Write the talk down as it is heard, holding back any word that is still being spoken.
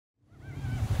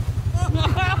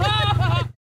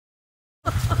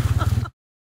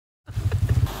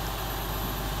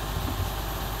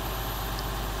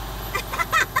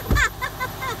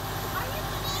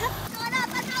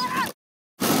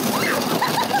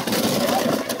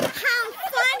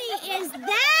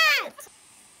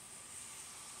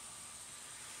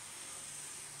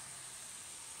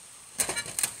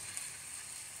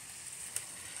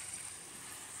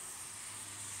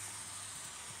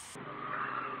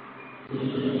The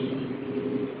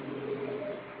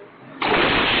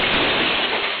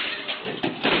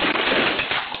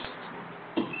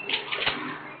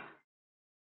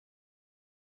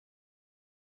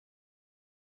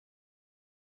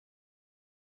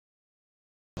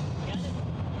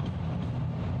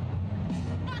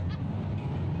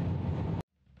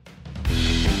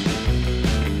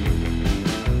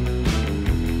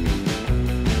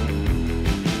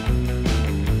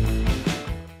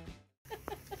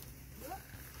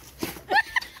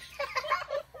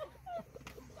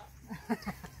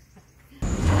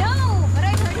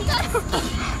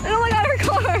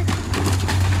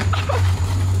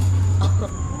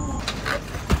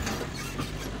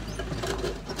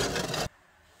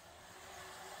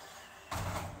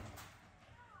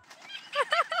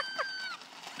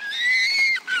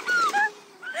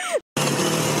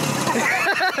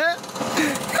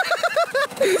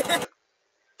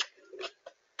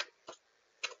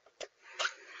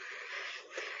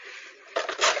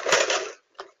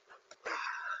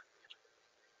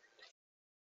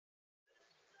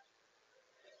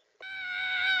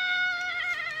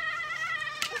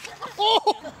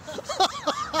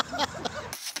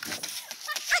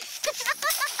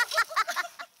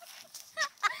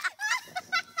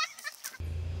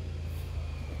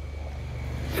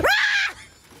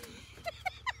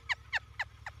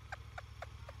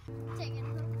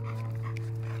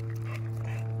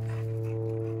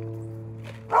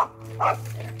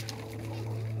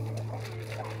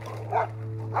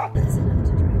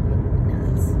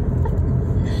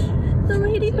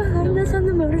lady behind us on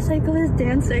the motorcycle is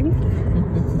dancing.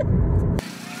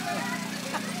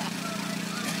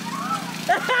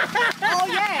 Oh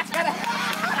yeah, it's gotta.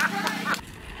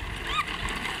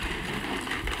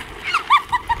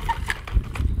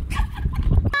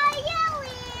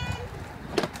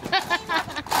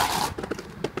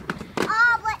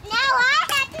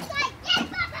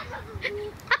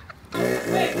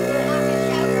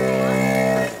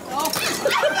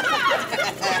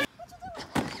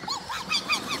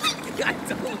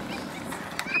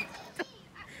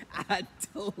 I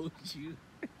told you.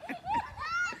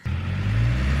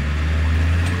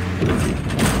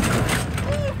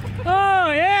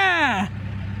 Oh yeah!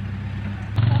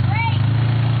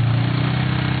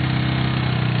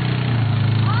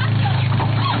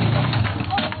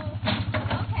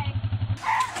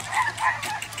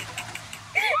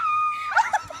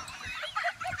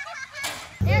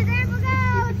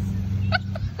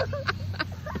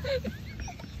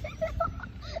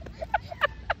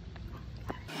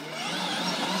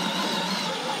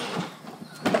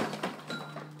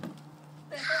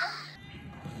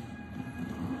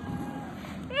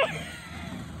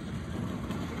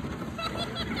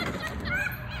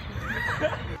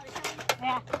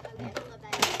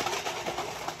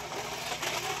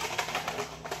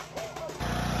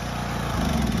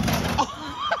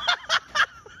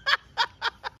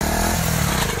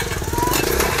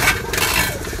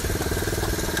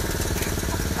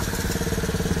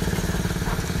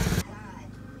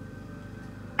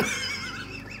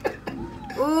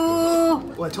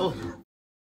 Well, I told you.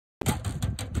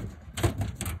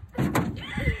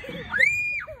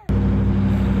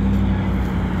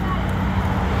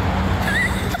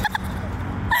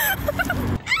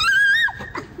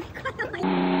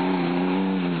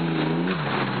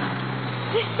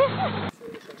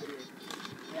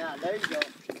 Yeah, there you go.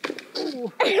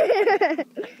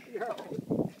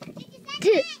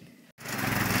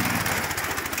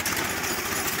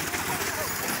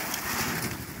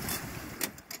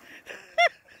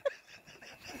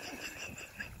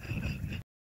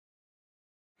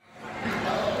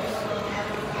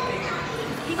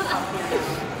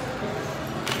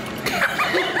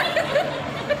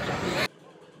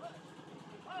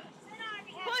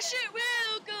 Push it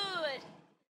real good.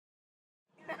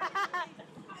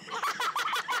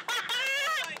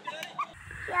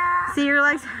 Yeah. See your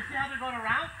legs? See how they're going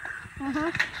around?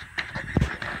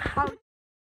 Oh.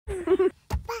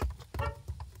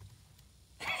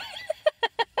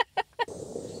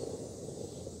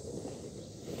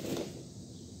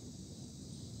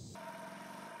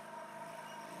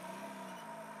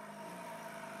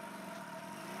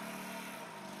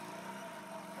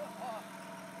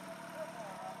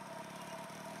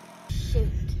 Shoot.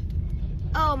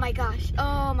 Oh my gosh.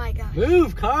 Oh my gosh.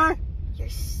 Move, car! You're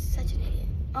such an idiot.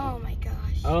 Oh my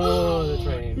gosh. Oh, the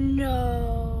train.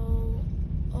 No.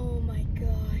 Oh my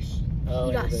gosh. Oh,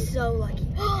 you got you did. so lucky.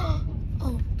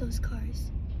 Oh, those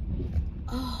cars.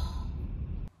 Oh.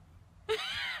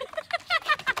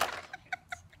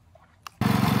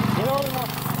 Oh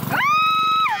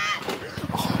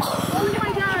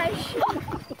my gosh.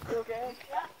 You okay?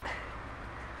 Yeah.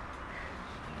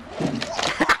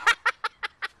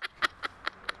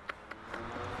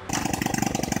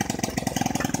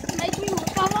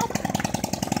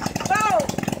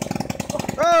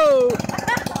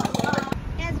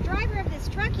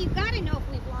 you've got to know if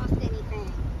we've lost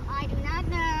anything. I do not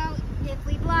know if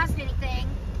we've lost anything,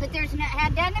 but doesn't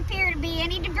appear to be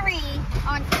any debris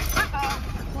on.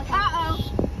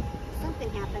 Something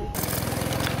happened.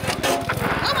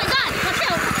 Oh my God! Watch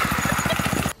out!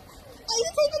 Are you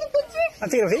taking a picture? I'm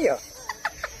taking a video.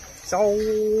 It's all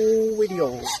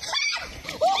video.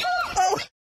 Oh.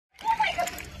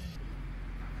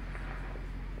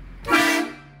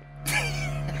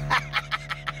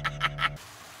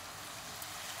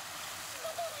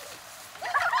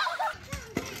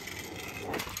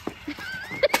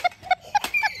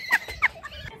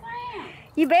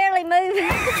 You barely move.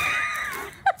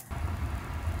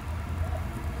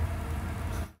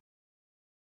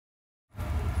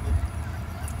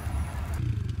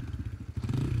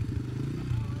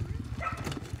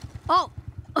 Oh.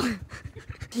 Oh,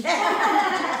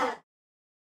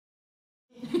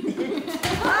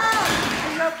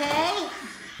 are you okay?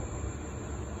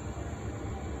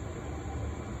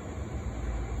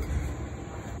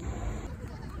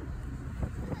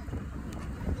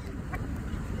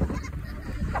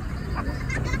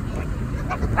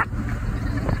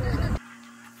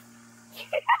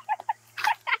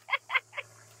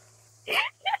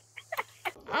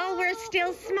 Oh, we're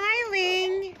still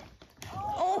smiling.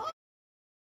 Oh.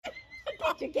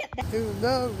 Did you get that?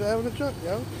 No, out of the truck,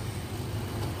 yo.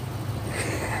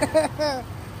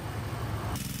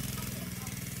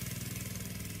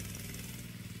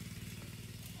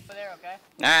 Over there, okay?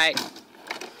 Alright.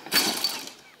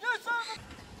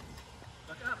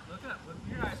 Look up, look up. Look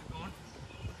where your eyes are going.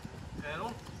 Pedal.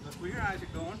 Look where your eyes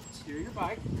are going. Steer your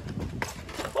bike.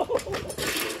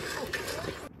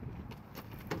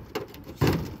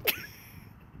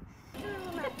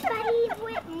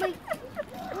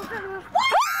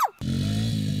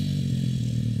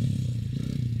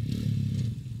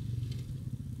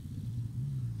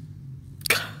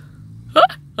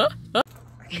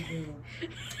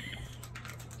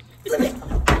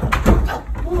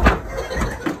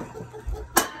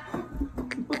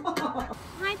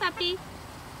 Hi, puppy.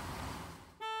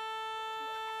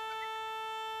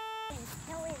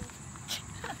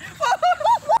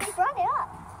 Brought it up.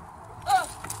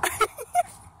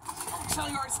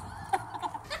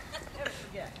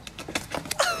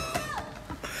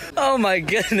 Oh my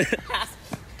goodness.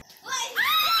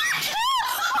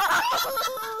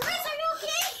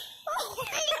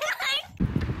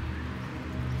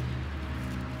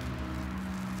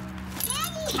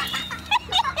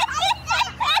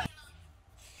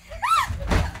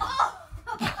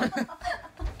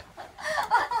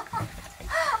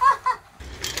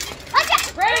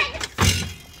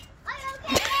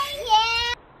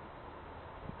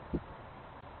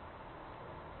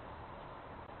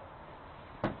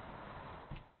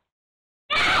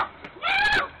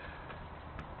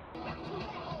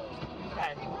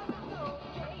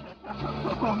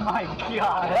 Oh my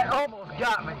God, that almost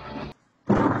got me.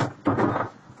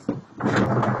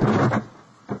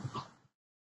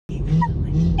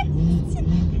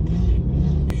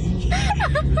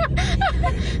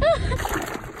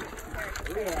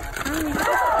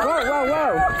 Whoa, whoa,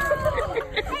 whoa.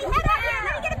 Hey, head up here.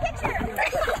 Let me get a picture.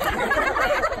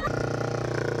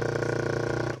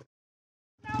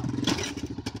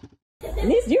 At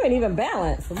least you ain't even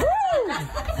balanced. Woo!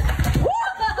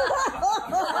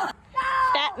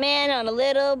 Fat man on a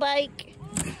little bike.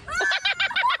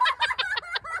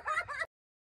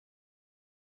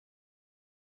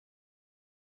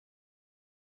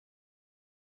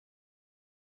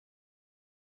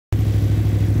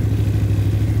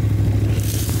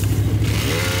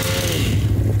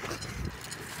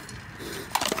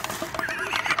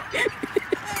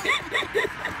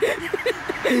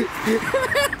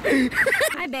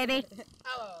 Hi, baby.